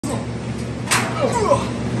We'll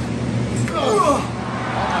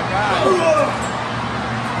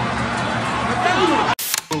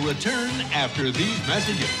return after these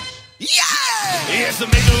messages. Yeah! It's the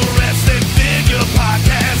Make a Wrestling Figure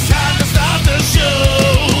Podcast. Time to start the show.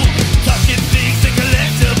 Talking things and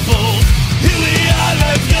collectibles. Here we are,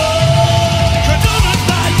 let's go. Cardona's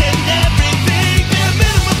buying everything. Their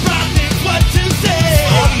minimum profit, what to say.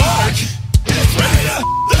 On Mark, it's ready to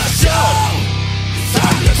the show. It's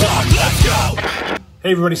time to talk, let's go.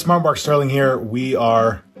 Hey everybody, Smart Mark Sterling here. We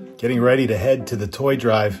are getting ready to head to the toy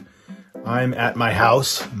drive. I'm at my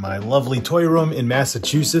house, my lovely toy room in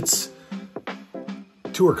Massachusetts.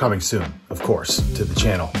 Tour coming soon, of course, to the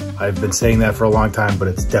channel. I've been saying that for a long time, but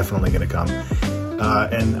it's definitely gonna come.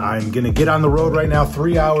 And I'm gonna get on the road right now,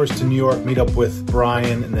 3 hours to New York, meet up with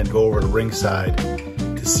Brian, and then go over to Ringside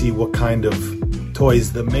to see what kind of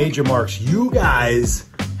toys the major marks you guys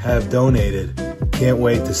have donated. Can't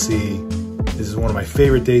wait to see. This is one of my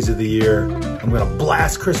favorite days of the year. I'm gonna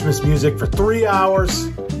blast Christmas music for 3 hours.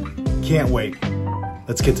 Can't wait.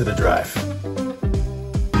 Let's get to the drive.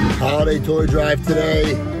 Holiday toy drive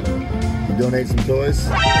today. You donate some toys.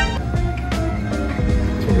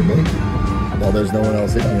 Well, there's no one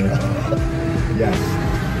else in here. Yes,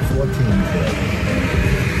 14 today.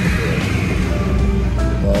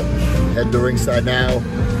 Well, head to Ringside now.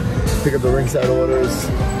 Pick up the Ringside orders.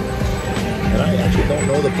 And I actually don't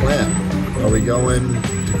know the plan. Are we going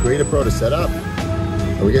to Creative Pro to set up?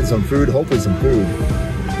 Are we getting some food? Hopefully some food.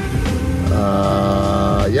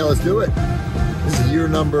 Yeah, let's do it. This is year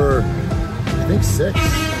number, I think 6.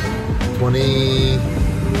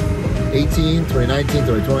 2018, 2019,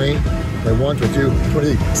 2020, 21, 22,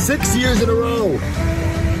 23. 6 years in a row.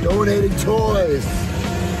 Donating toys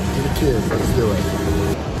to the kids. Let's do it.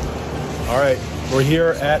 All right, we're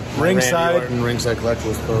here at Ringside. Ringside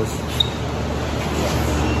Collectibles Post.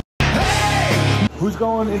 Who's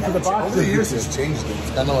going into the box? Over the years, it's changed it.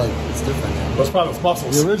 It's kind of like, it's different. Those probably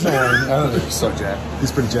muscles. The original one, I don't know, he's so jacked.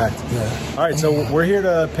 He's pretty jacked. Yeah. All right, so we're here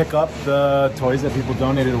to pick up the toys that people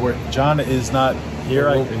donated. John is not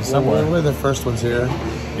here. He's somewhere. We're the first ones here.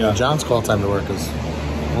 Yeah. John's call time to work is,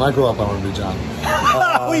 when I grow up, I want to be John.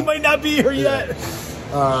 We might not be here yet. Look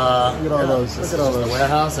at all those. Look at all those. The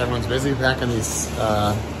warehouse, everyone's busy packing these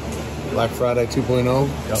Black Friday 2.0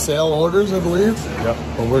 sale orders, I believe. Yep.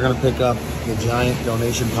 But we're going to pick up the giant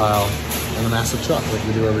donation pile in a massive truck like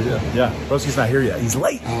we do every year. Yeah, Broski's not here yet. He's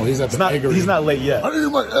late. Oh, he's at the eggery. He's not late yet. I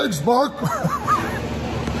need my eggs, Mark.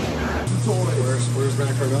 Where's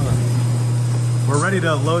Matt Cardona? We're ready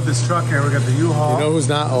to load this truck here. We got the U-Haul. You know who's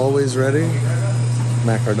not always ready?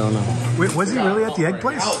 Matt Cardona. Wait, was he really at the egg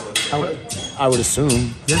place? I would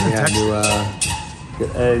assume he had to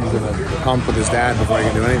get eggs and a pump with his dad before he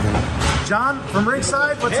can do anything. John from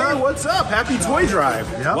Ringside, what's up? Hey, what's up? Happy Toy Drive.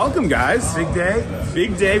 Yep. Welcome, guys. Big day.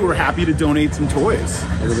 Big day. We're happy to donate some toys.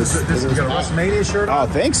 Look at this. This is got a WrestleMania shirt on.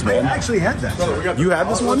 Oh, thanks, I man. actually had that. You have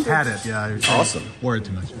this one? Had it, yeah. Awesome. Wore it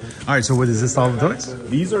too much. All right, so what is this, all the toys?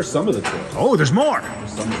 These are some of the toys. Oh, there's more.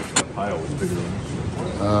 Some of the pile was bigger than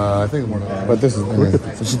I think more. But this is. Look at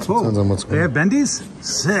this. It depends on what's They going have on. bendies?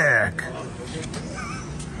 Sick.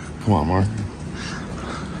 Come on, Mark.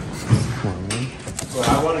 So I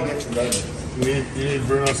want to get some bendies. You need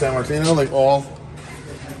Bruno Sammartino, like all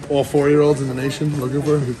 4-year-olds in the nation looking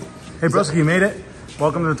for. Hey, Broski, you made it.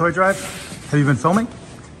 Welcome to the toy drive. Have you been filming?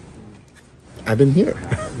 I've been here.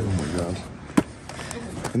 Oh my god.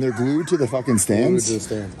 And they're glued to the fucking stands?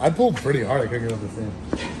 I pulled pretty hard. I couldn't get up the stand.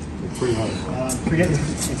 Pretty hard. Forget you.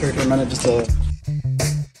 Sorry for a minute, just to.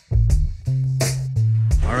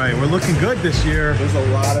 All right, we're looking good this year. There's a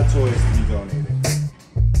lot of toys to be donated.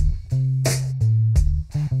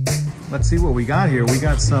 Let's see what we got here. We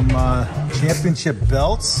got some championship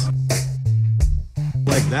belts.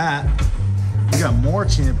 Like that. We got more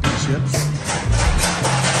championships.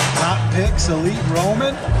 Top picks, Elite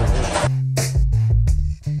Roman.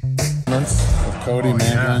 Of Cody,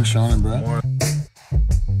 Mankind, Sean, and Brett.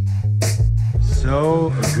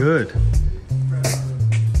 So good.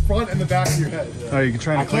 Front and the back of your head. Oh, you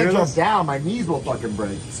trying to clear this? down, my knees will fucking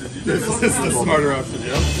break. This is the smarter option,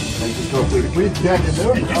 yeah? Please check it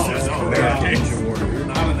out.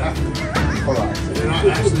 Hold on. You're not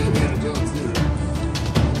actually Indiana Jones, either.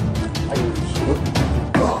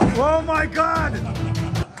 Oh my God!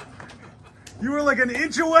 You were like an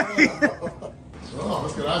inch away. Oh,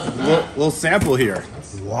 let's get eyes. Little sample here.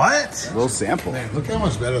 What? Little sample. Man, look how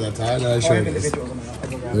much better that tie-dye shirt is.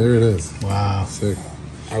 There it is. Wow. Sick.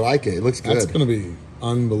 I like it. It looks good. That's going to be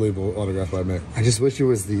unbelievable autograph by Mick. I just wish it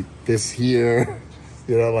was this here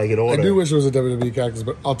You know, like in I order. do wish it was a WWE cactus,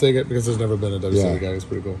 but I'll take it because there's never been a WWE Yeah. cactus.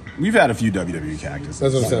 Pretty cool. We've had a few WWE cactuses.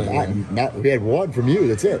 That's what I'm saying. We had one from you.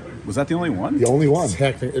 That's it. Was that the only one? The only one.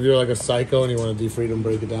 Technically, if you're like a psycho and you want to defreedom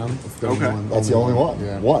break it down, it's the Okay. only one. That's the only one.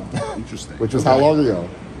 Yeah. One. Interesting. Which was how long ago?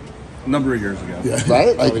 A number of years ago.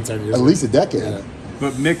 Right? Probably Like 10 years at least a decade. Yeah.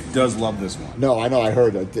 But Mick does love this one. No, I know. I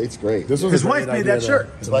heard it. It's great. This was His a great wife made idea that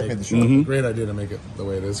shirt. to His wife make- made the shirt. Great idea to make it the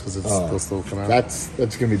way it is because it'll still come out. That's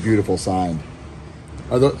gonna be beautiful signed.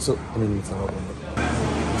 I thought, so I mean, it's not open.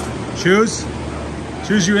 But Shoes?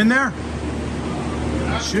 Shoes, you in there?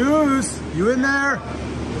 Shoes, you in there?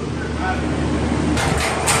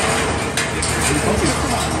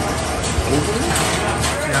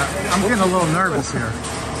 Yeah, I'm getting a little nervous here.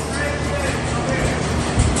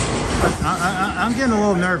 I'm getting a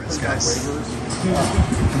little nervous, guys.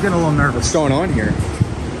 I'm getting a little nervous. What's going on here?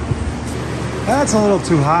 That's a little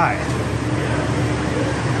too high.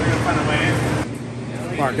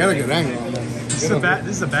 Mark, get a good angle on that.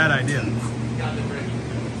 This is a bad idea.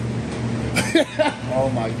 Oh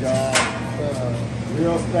my God.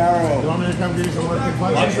 Real Sparrow. You want me to come give you some working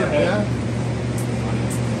punches? Yeah.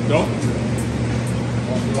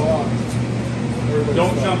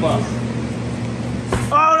 Don't jump up.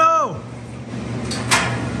 Oh no!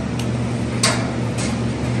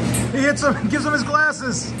 He hits him, gives him his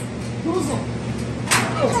glasses.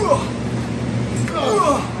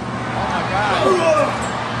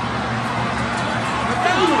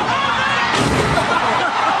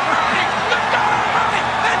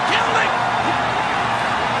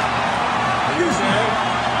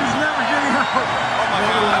 He's never getting out.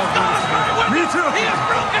 Me too. He is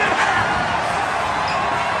broken in half.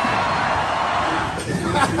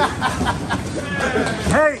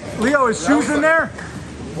 Hey, Leo, is Shoes in there?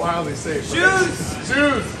 Wildly safe. Shoes,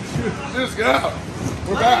 get out.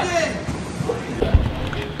 We're back.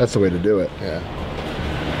 That's the way to do it. Yeah.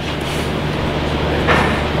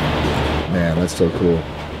 Man, that's so cool.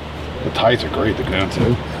 The tights are great, the glue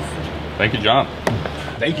too. Thank you, John.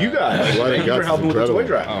 Thank you guys. Bloody Thank you for guts, helping with the toy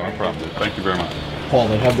incredible. drive. Oh, no problem. Thank you very much. Paul,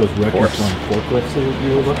 they have those records on forklifts that you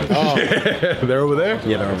were looking at? They're over there?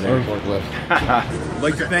 Yeah, they're over there. I'd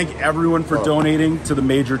like to thank everyone for donating to the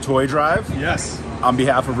Major Toy Drive. Yes. On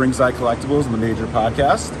behalf of Ringside Collectibles and the Major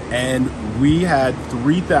Podcast. And we had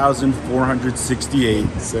 3,468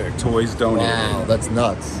 toys donated. Wow, that's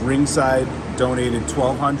nuts. Ringside donated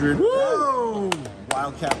 1,200. Whoa!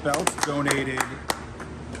 Wildcat Belts donated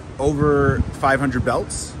over 500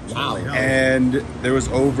 belts. Wow. And there was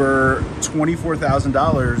over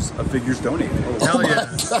 $24,000 of figures donated. Hell yeah.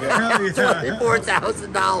 Hell yeah.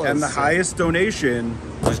 $4,000. And the highest donation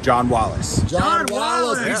was John Wallace. John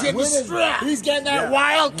Wallace. Wallace. He's getting the strap. He's getting that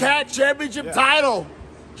Wildcat Championship title.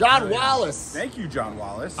 John Wallace. Thank you, John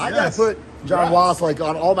Wallace. I gotta put John Wallace like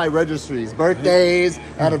on all my registries, birthdays,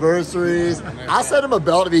 anniversaries. I'll send him a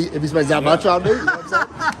belt if he spends that much on me. You know what I'm saying?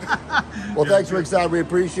 Well, thanks, Ringside. We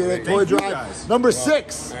appreciate it. Toy you, Drive guys. number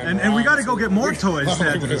 6. And we got to go get more toys to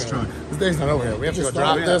add to this trunk. This thing's not over here. We have to go Just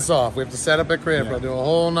drop not- this off. We have to set up at Creative Pro, do a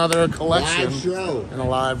whole nother collection Live show. and a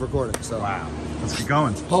live recording. So wow. Let's get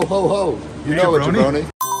going. Ho, ho, ho. You Hey, know it, jabroni. jabroni.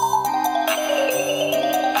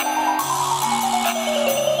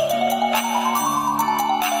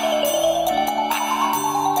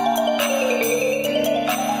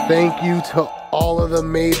 Thank you to all of the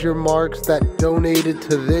major marks that donated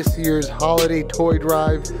to this year's holiday toy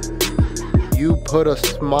drive. You put a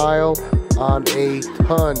smile on a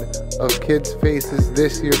ton of kids' faces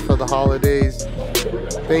this year for the holidays.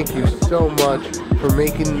 Thank you so much for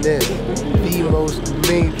making this the most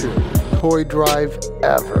major toy drive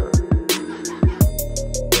ever.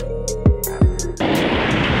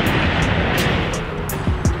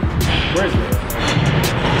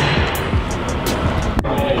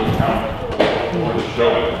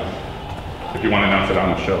 If you want to announce it on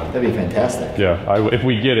the show. That'd be fantastic. Yeah, if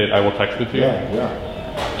we get it, I will text it to you.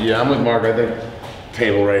 Yeah. yeah, I'm with Mark. I think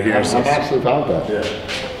table right here. I'm absolutely proud of that.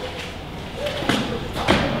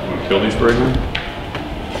 You want to kill these for again?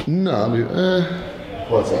 No, I mean,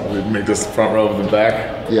 What's that? we make this front row of the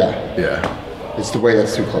back. Yeah. Yeah. It's the way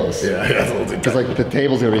that's too close. Yeah, that's a little too Because like the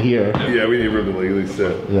table's over here. Yeah, we need room to legally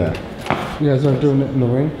sit. Yeah. You guys aren't doing it in the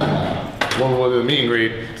ring? Well, the meet and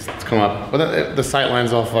greet, it's come up. But the sight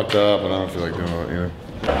line's all fucked up, and I don't feel like doing it, you know.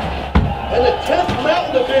 And the 10th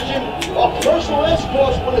Mountain Division of Personal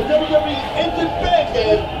Escorts when the WWE entered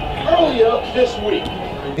Baghdad earlier this week.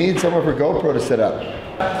 Need somewhere for GoPro to set up.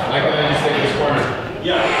 I can just take this corner.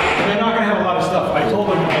 Yeah, they're not gonna have a lot of stuff. I told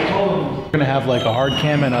them we're gonna have like a hard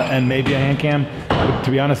cam and maybe a hand cam. But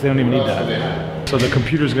to be honest, they don't even need that. So the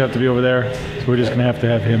computer's gonna have to be over there. So we're just gonna have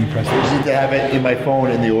him press I just need to have it in my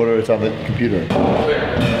phone in the order it's on the computer.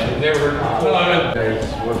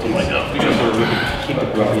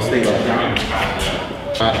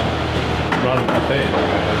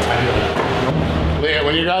 Yeah,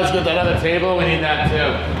 when you guys get that other table, we need that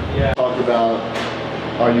too. Yeah. Talk about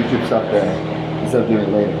our YouTube stuff there instead of doing it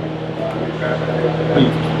later.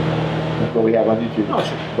 That's what we have on YouTube. Oh,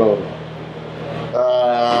 sure.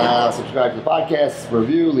 Subscribe to the podcast,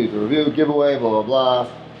 review, leave a review, giveaway, blah, blah, blah.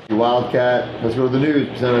 Wildcat. Let's go to the news,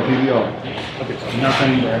 presented by PBR. Okay, so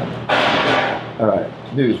nothing there. All right,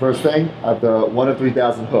 news. First thing, at the 1 of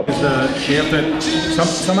 3,000 hooks. We have to,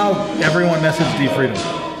 somehow everyone messaged D Freedom.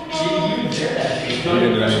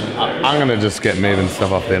 I'm gonna just get Maven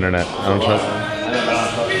stuff off the internet. I don't trust.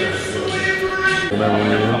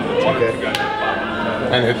 Okay.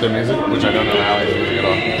 And hit the music, which I don't know how he's music at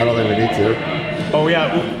all. I don't think we need to. Oh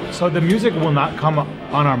yeah, so the music will not come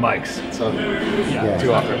on our mics. So Yeah.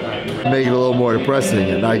 Too often. Make it a little more depressing,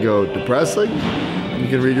 and I go, depressing? You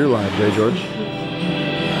can read your line, Jay George.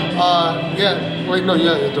 Yeah, wait, no,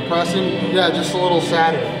 yeah, depressing. Yeah, just a little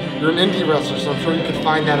sadder. You're an indie wrestler, so I'm sure you could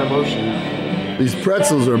find that emotion. These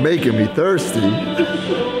pretzels are making me thirsty.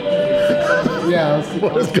 Yeah.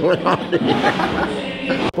 What is going on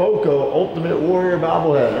here? Foco Ultimate Warrior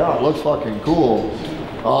bobblehead. Oh, it looks fucking cool.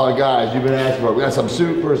 Oh, guys, you've been asking for it. We got some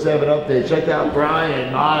Super 7 updates. Check out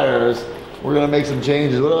Brian Myers. We're gonna make some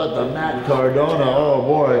changes. What about the Matt Cardona? Oh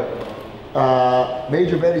boy.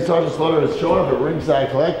 Major Betty Sergeant Slaughter is showing up at Ringside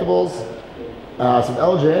Collectibles. Some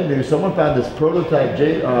LJN news. Someone found this prototype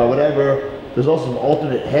whatever. There's also some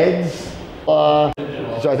alternate heads. So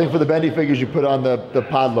I think for the bendy figures you put on the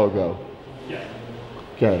pod logo. Yeah.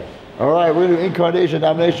 Okay. All right, we're gonna do Incarnation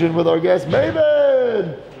Domination with our guest,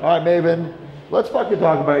 Maven. All right, Maven. Let's fucking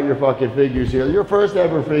talk about your fucking figures here. Your first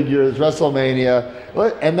ever figure is WrestleMania.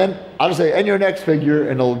 And then I'll just say, and your next figure,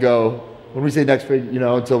 and it'll go. When we say next figure, you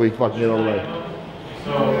know, until we fucking get all the way.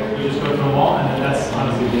 So we just go through them all, and then that's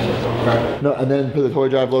honestly the end. Okay. No, and then put the Toy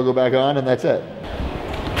Drive logo back on, and that's it.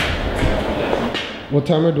 What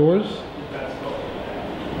time are doors?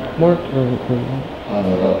 Mark? I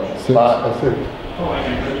don't know. 6.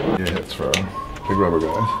 Yeah, it's for big rubber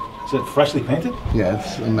guys. Is it freshly painted? Yeah,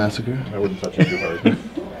 it's a massacre. I wouldn't touch it too hard.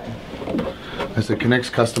 I said Connect's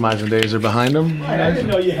customizing days are behind them. I didn't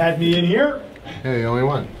know you had me in here. Yeah, the only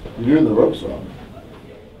one. You're doing the ropes wrong.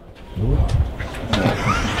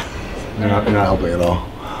 You're not helping at all.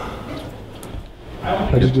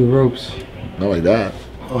 I just do the ropes. Not like that.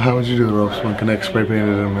 Well, how would you do the ropes when Connect spray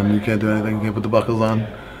painted them and you can't do anything? You can't put the buckles on?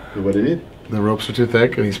 What do you mean? The ropes are too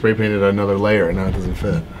thick and he spray painted another layer and now it doesn't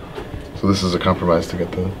fit. So this is a compromise to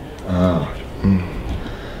get the...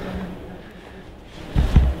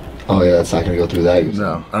 Oh yeah, it's not gonna go through that.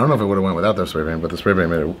 No, I don't know if it would have went without the spray paint, but the spray paint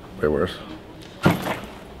made it way worse.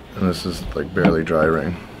 And this is like barely dry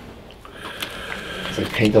ring. It's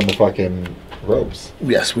like paint on the fucking ropes.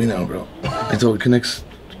 Yes, we know, bro. I told Connect's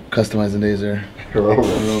customizing days are over.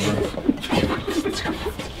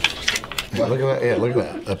 Yeah, look at that. Yeah, look at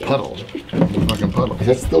that. That puddle. The fucking puddle. Is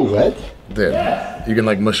that still wet? Dude, you can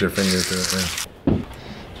like mush your fingers through it. Yeah.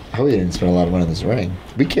 I hope you didn't spend a lot of money on this ring.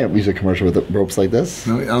 We can't use a commercial with ropes like this.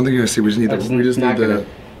 No, I don't think you're gonna see. We just need the. We just need the.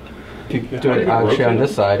 If you do it actually on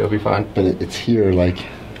this side, it'll be fine. But it's here, like.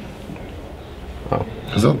 Oh.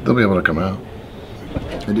 Because they'll be able to come out.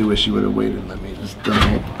 I do wish you would have waited and let me just done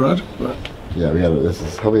the project, but. Yeah, we got it. This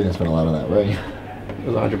is. Hope you didn't spend a lot on that ring. It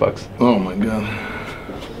was $100. Oh my god.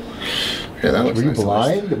 Yeah, that looks Were you nice.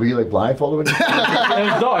 blind? Were you like blindfolded when you?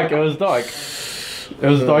 It was dark. It was dark. It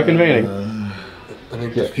was dark and raining.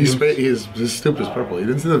 His stoop is purple. You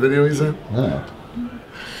didn't see the video he sent? No.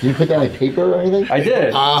 You put down like paper or anything? I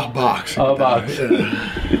did. Box. Oh, box.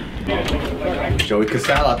 Joey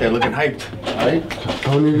Casale out there looking hyped. Right?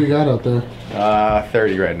 How many we got out there?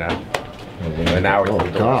 30 right now. An hour. Oh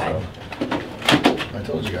God. I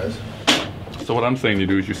told you guys. So what I'm saying you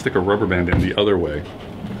do is you stick a rubber band in the other way.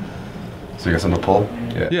 So you got something to pull?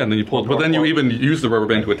 Yeah, and then you pull it. But then you even use the rubber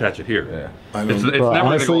band to attach it here. Yeah. It's never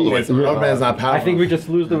going to go all the way. The rubber band's not powerful. I think we just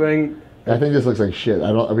lose the ring. I think this looks like shit.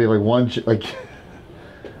 I mean, like one. Like.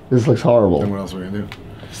 This looks horrible. Then what else are we gonna do?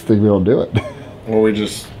 Just think we don't do it. Or we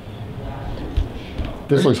just.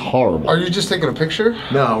 This looks horrible. Are you just taking a picture?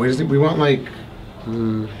 No, we want like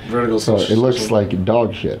vertical. So it looks like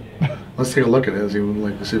dog shit. Let's take a look at it. See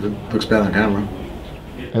if it looks bad on camera.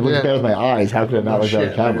 It looks bad with my eyes. How could it not look bad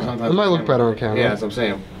on camera? It might look better on camera. Yeah, that's what I'm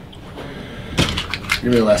saying.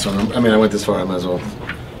 Give me the last one. I mean, I went this far. I might as well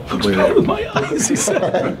complete it. With my eyes, he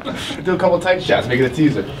said. Do a couple tight shots, make it a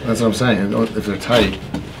teaser. That's what I'm saying. If they're tight.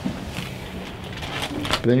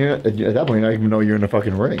 But then at that point, you don't even know you're in a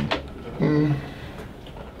fucking ring.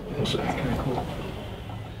 That's kind of cool.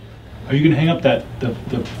 Are you gonna hang up the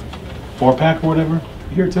 4-pack or whatever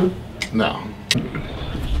here too? No.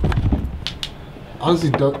 Honestly,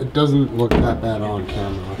 it doesn't look that bad on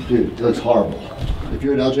camera. Dude, it looks horrible. If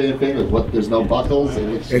you're an LJN fan, like what? There's no buckles.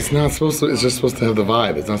 It's not supposed to. It's just supposed to have the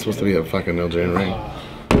vibe. It's not supposed to be a fucking LJN ring.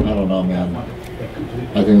 I don't know, man.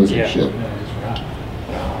 I think it was some shit.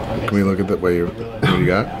 Can we look at what you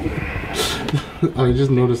got? I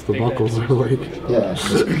just noticed the buckles are like. Yeah.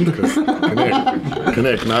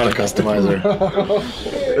 Connect, not a customizer.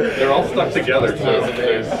 They're all stuck together too.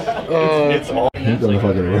 It's all He's on the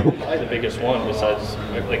fucking rope. The biggest one besides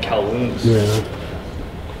like Kowloon's. Yeah.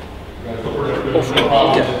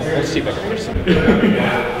 Okay, let's see if I can push some.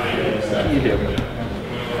 You do.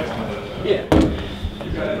 Yeah.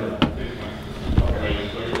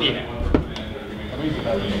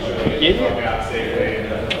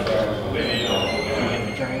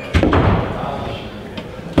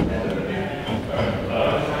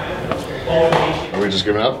 Are we just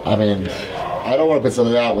giving up? I mean, I don't want to put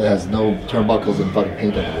something out that has no turnbuckles and fucking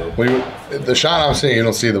paint on the rope. The shot I'm seeing, you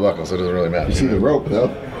don't see the buckle, so it doesn't really matter. You see the rope, though?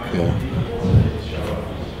 Yeah.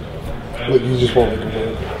 But you just won't make a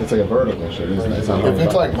vertical. It's like a vertical shit, isn't it? It's not If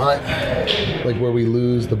it's like mine, Like where we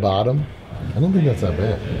lose the bottom, I don't think that's that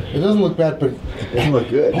bad. It doesn't look bad, but it doesn't look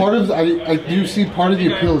good. part of I do see part of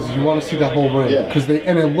the appeal is you want to see that whole ring Yeah. because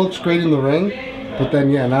and it looks great in the ring, but then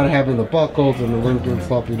yeah, not having the buckles and the ring being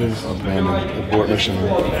sloppy is abort mission.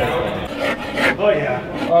 Oh yeah.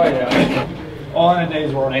 Oh yeah. All in a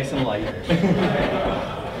day's work. Nice and light.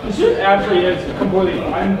 This shit actually is completely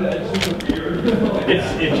fine.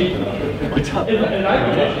 It's itchy. What's up? It's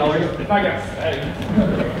not gonna stay.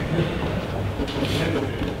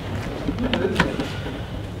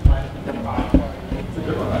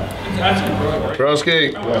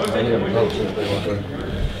 Trotsky.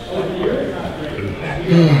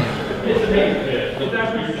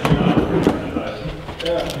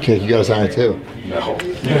 Okay, you gotta sign it too. No.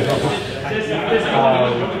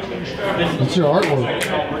 What's your artwork?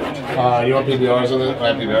 You want PBRs on it? I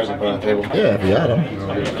have PBRs and put it on the table. Yeah, if you got them.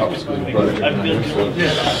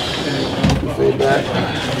 Feedback.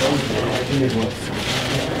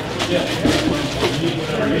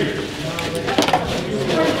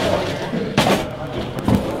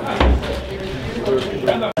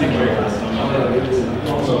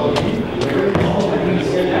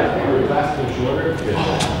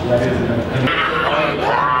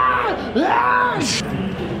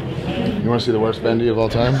 You want to see the worst bendy of all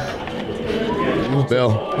time? Bill.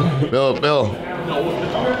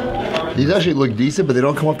 These actually look decent, but they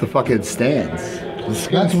don't come off the fucking stands.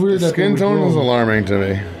 That's weird. The skin tone is alarming to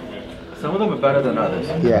me. Some of them are better than others.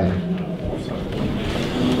 Yeah.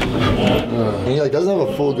 And he like doesn't have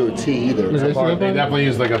a full goatee either. They definitely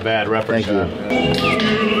use like a bad reference shot.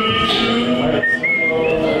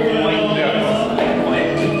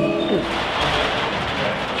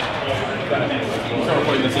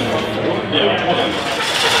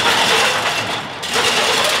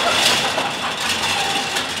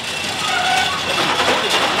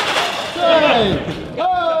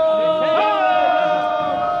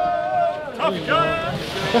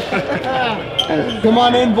 Come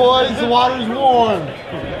on in, boys. The water's warm.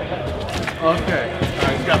 Okay.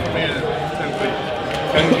 Alright, he's got for me 10 feet.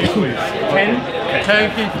 10 feet, please. 10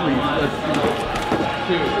 feet, please.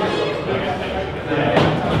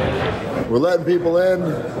 We're letting people in.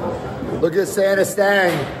 Look at Santa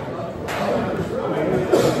Stang.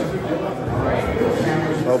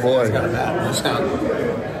 Oh boy.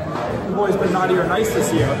 The boys been naughty or nice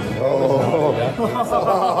this year. Oh.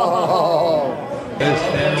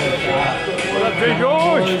 What up, J.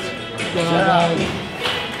 George?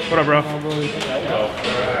 What up, bro?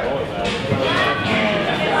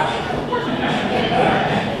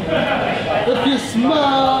 If you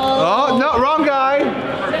smile. Oh, no, wrong guy.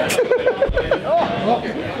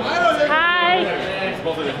 Hi.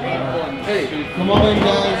 Hey, come on in,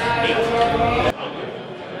 guys.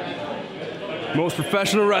 Most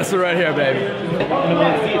professional wrestler right here, baby.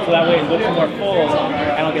 So that way it looks more full.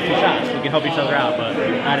 I don't get two shots. We can help each other out, but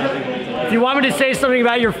I don't think. If you want me to say something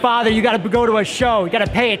about your father, you gotta go to a show. You gotta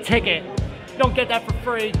pay a ticket. You don't get that for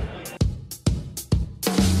free.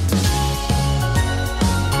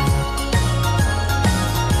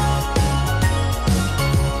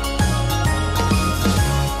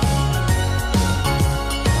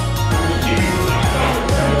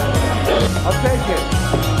 I'll take it.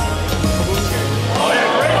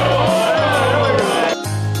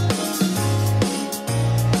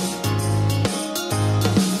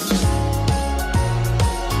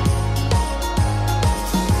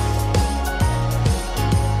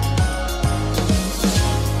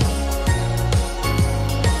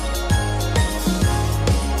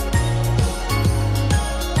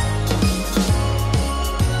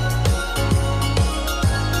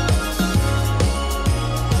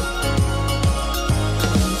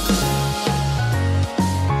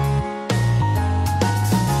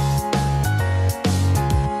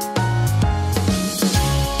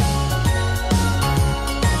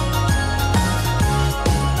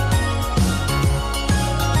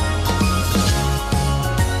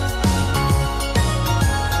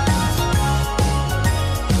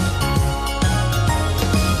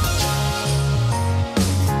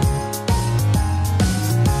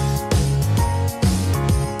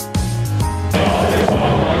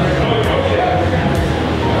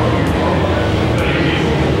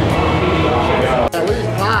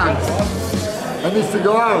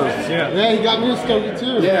 cigars. Yeah, he got me a stogie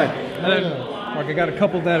too. Yeah. And then, Mark, I got a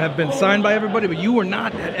couple that have been signed by everybody, but you were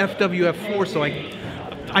not at FWF4, so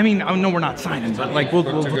I mean, I know we're not signing, but like we'll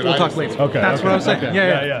talk later. Okay. That's what I was saying. Okay.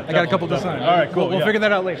 Yeah. I got a couple to sign. All right, cool. We'll figure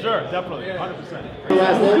that out later. Sure, definitely,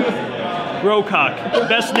 100%. Rocock,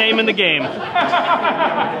 best name in the game.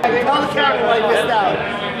 I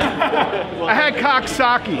had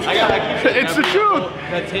Coxsaki. It's the truth.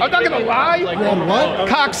 I'm not gonna lie. What?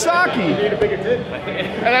 Coxsaki.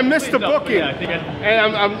 And I missed the booking.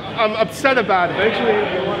 And I'm upset about it.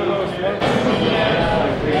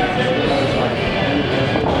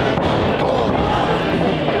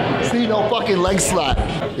 See, no fucking leg slap.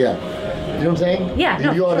 Yeah. You know what I'm saying? Yeah, You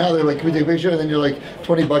no, go on now, they're like, can we take a picture? And then you're like,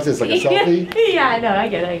 20 bucks, it's like a selfie. Yeah, I know, I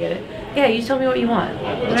get it. Yeah, you told me what you want.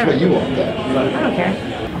 That's what you want, then. I don't care.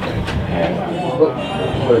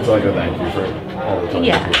 But it's like a thank you for all the time.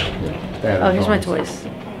 Yeah. Yeah. Oh, here's my toys.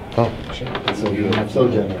 Oh, shit. That's so good. I'm so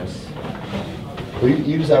generous. Well,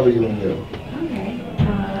 you decide what you want to do.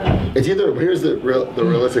 It's either, here's the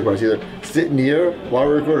realistic part, it's either sit near while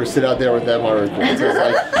we record or sit out there with them while we record. So it's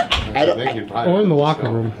like, I don't think you'd probably. Or in the locker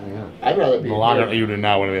room. I'd rather be in the locker room. You do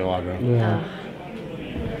not want to be in the locker room. Yeah.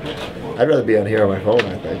 I'd rather be on here on my phone,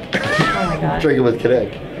 I think. Oh my god. Drinking with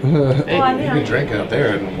Kinnick. Hey, you can drink out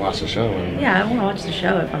there and watch the show. Yeah, I want to watch the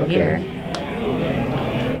show if I'm here.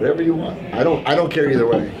 Whatever you want. I don't care either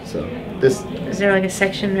way. So this. Is there like a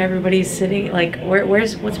section where everybody's sitting? Like,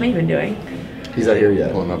 what's Maven doing? He's not here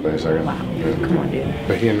yet. Pulling up in a second. Wow. Come on, dude.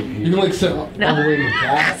 But he You can like sit all the way in the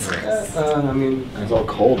back. I mean, it's all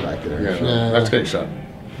cold back there. Yeah. Let's get a shot.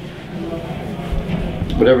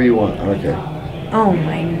 Whatever you want. I don't care. Oh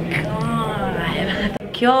my god.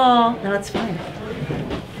 Cool. No, it's fine.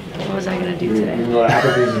 What was I gonna do today? You go to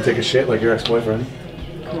Applebee's and take a shit like your ex-boyfriend?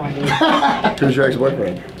 Come on, dude. Who's your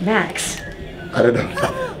ex-boyfriend? Max. I don't know.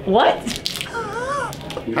 What?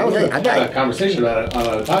 How was that? I had a conversation about it on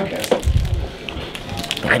a podcast.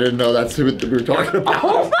 I didn't know that's who we were talking about.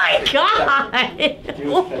 Oh my god.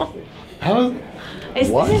 How? This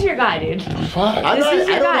is your guy, dude. I don't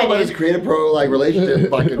know about his Creative Pro like relationship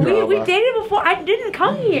fucking drama. We dated before. I didn't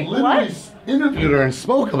come here. What? Interviewed her and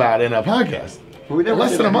spoke about it in a podcast. We never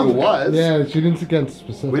less said than a who month it was. yeah, she didn't get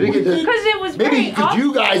specific. We didn't get this. Because it was Maybe very because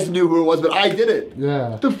you guys knew who it was, but I didn't.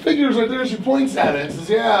 Yeah. The figure's right there. She points at it and says,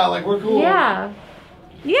 "Yeah, like we're cool." Yeah.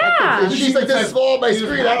 Yeah. And she's like, this is all on my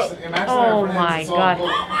screen. Oh my god.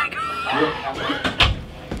 Oh my god.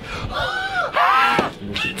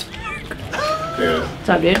 What's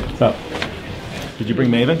up, dude? What's up? Did you bring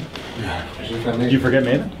Maven? Yeah. Did you forget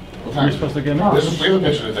Maven? You were supposed to get Maven. There's a picture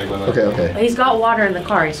to take with us. Okay. He's got water in the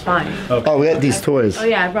car. He's fine. Oh, we got these toys. Oh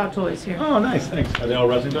yeah, I brought toys here. Oh, nice, thanks. Are they all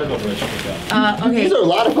wrestling toys? Okay. These are a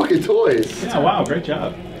lot of fucking toys. Yeah, wow, great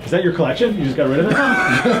job. Is that your collection? You just got rid of it? I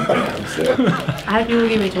had people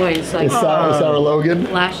give me toys like Sarah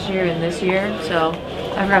Logan last year and this year, so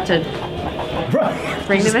I forgot to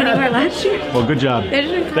bring them anywhere last year. Well, good job. They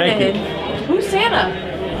just been kind Thank of you. hidden. Who's Santa?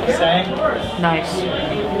 Sang. Nice.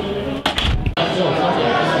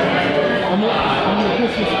 I'm the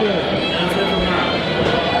Christmas spirit.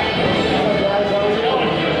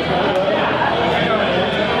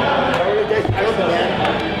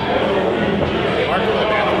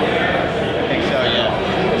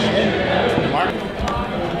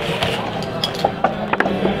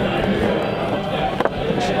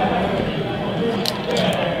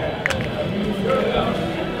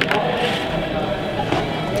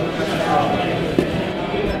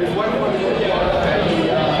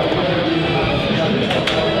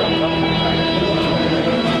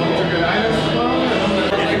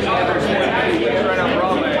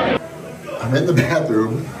 I'm in the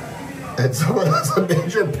bathroom, and someone has a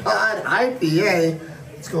major pod IPA.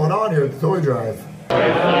 What's going on here at the toy drive?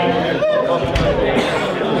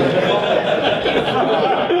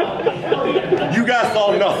 You guys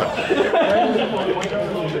saw nothing.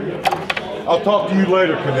 I'll talk to you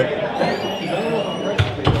later, Kinnick.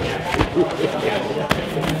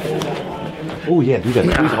 Oh yeah, do that.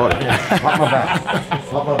 Squeeze harder. Pop my back.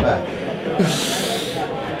 Pop my back.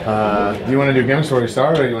 Do you want to do Game Story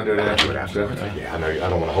Star or do you want to do it after? Yeah, I know. I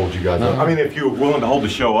don't want to hold you guys up. I mean, if you were willing to hold the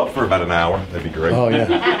show up for about an hour, that'd be great. Oh yeah.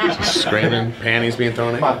 Just screaming, panties being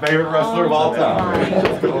thrown at. My favorite wrestler of all time.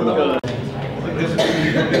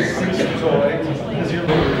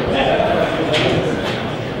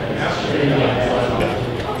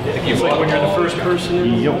 It's like when you're the first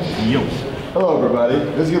person. Yo. Hello, everybody.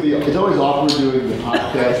 This is gonna be. It's always awkward doing the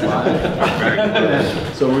podcast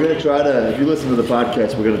live. So we're gonna try to. If you listen to the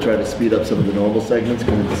podcast, we're gonna try to speed up some of the normal segments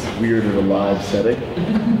because it's weird in a live setting,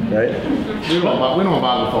 right? We don't want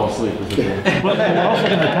Bob to fall asleep. But we're also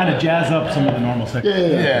gonna kind of jazz up some of the normal segments.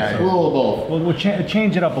 Yeah. A little of both. We'll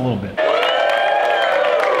change it up a little bit.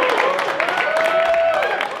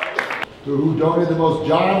 Who donated the most?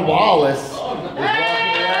 John Wallace.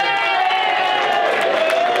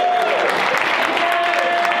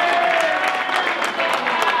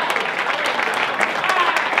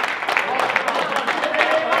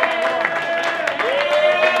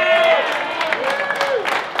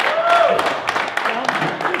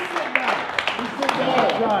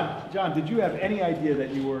 John, did you have any idea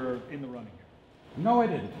that you were in the running here? No, I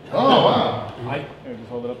didn't. Oh, wow. Just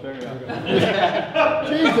hold it up there. Yeah.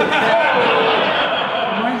 Jesus.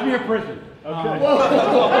 Reminds me of prison. Okay.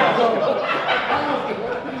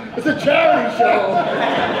 It's a charity show.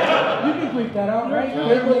 You can bleep that out, right?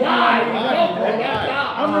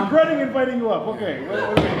 I'm regretting inviting you up. Okay.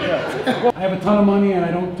 I have a ton of money and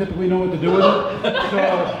I don't typically know what to do with it. So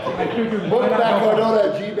I figured.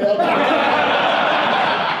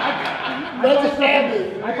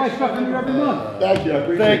 I buy stuff from you every month. Thank you, I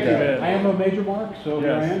appreciate that. Man. I am a major mark, so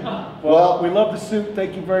here I am. Well, we love the suit.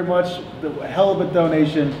 Thank you very much. The hell of a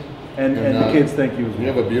donation, and the kids, thank you as well. We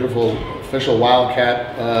have a beautiful official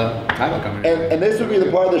Wildcat title coming in. And this would be the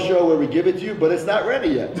part of the show where we give it to you, but it's not ready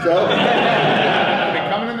yet. So It's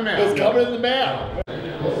coming in the mail. It's coming in the mail.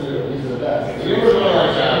 These are the best.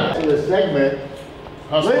 So the segment.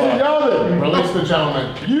 Ladies and gentlemen, Release the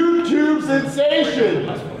gentleman. YouTube sensation.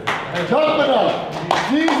 Coming up,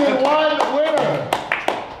 season 1 winner,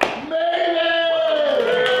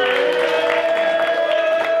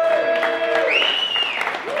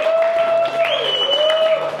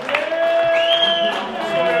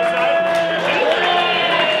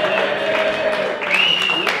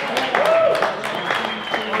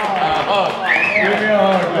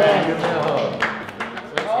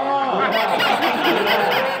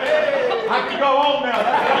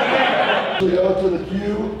 we go to the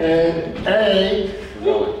Q&A.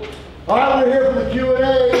 All right, we're here for the Q&A.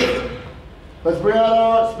 Let's bring out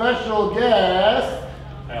our special guest,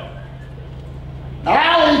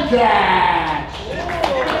 Alley Cat.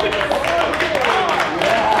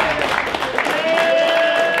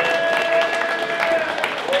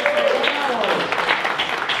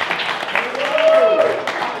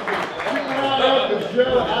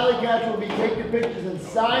 Alley Cat will be taking pictures and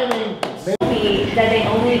signing. That they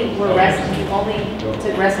only were wrestling, only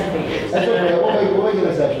took wrestling figures. That's okay, we'll make an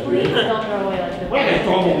exception. Please don't throw away like the We're gonna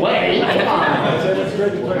throw them away. Come on.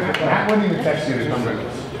 Matt wouldn't even text you his number.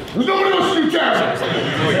 There's nobody else to do charity.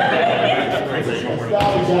 That's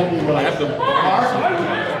not exactly what I have to.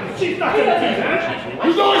 She's not gonna do that.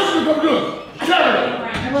 There's no issue to come do it. Charity.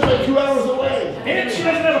 She lives like 2 hours away. And she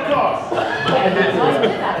doesn't have a car.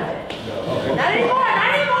 Not anymore,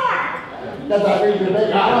 not anymore. That's not really good.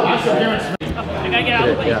 I gotta get out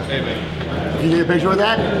of the way. Yeah. You need a picture with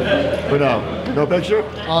that? Or no? No picture?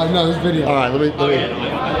 No, this video. All right, let me. Do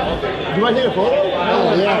you want to take a photo?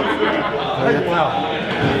 Oh, yeah. Wow.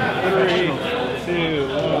 3, 2,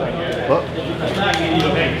 1.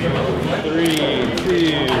 3,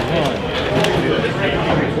 2,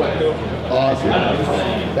 1. Awesome.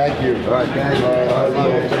 Thank you. All right, guys. All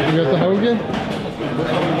right. You got the Hogan?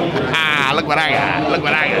 Ah, look what I got. Look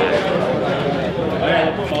what I got.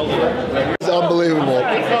 It's unbelievable.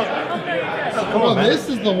 Come on, this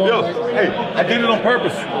is the one. Yo, hey, I did it on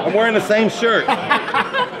purpose. I'm wearing the same shirt.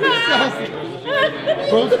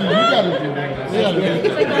 Broski, you gotta do that.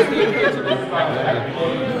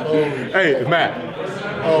 Hey, it's Matt.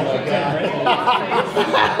 Oh my God.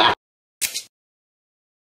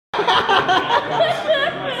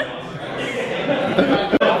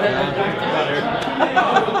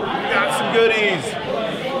 Got some goodies.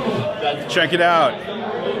 Check it out.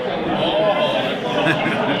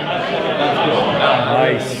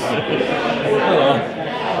 Nice. These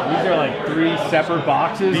are like 3 separate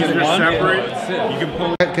boxes. These are separate. You can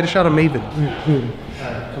pull. Get a shot of Maven.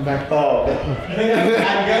 Come back. Oh.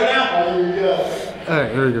 All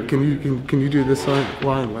right, here we go. Can you do this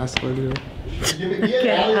line last line? He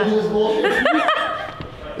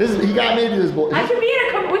got me to do this bullshit.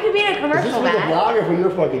 We could be in a commercial. Is this for the vlog or for your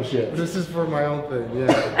fucking shit? This is for my own thing,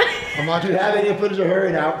 yeah. I'm not. Do you have any footage of her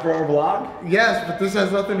out for our vlog? Yes, but this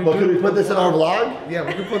has nothing to do. But could we put this in our vlog? Yeah,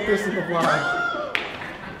 we can put this in the vlog.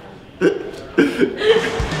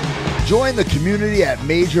 Join the community at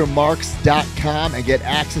MajorMarks.com and get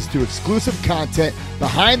access to exclusive content,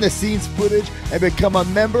 behind-the-scenes footage, and become a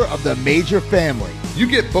member of the Major family. You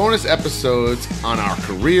get bonus episodes on our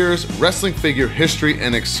careers, wrestling figure history,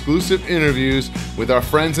 and exclusive interviews with our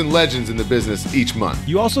friends and legends in the business each month.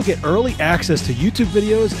 You also get early access to YouTube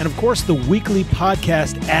videos and, of course, the weekly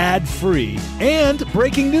podcast ad-free and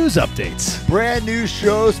breaking news updates. Brand new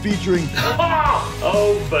shows featuring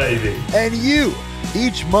Oh, baby. and you.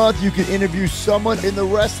 Each month, you can interview someone in the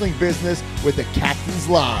wrestling business with a Captain's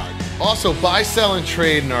Log. Also, buy, sell, and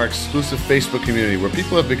trade in our exclusive Facebook community where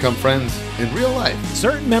people have become friends in real life.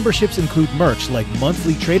 Certain memberships include merch like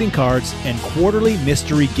monthly trading cards and quarterly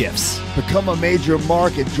mystery gifts. Become a Major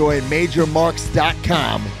Mark and join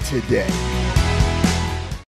MajorMarks.com today.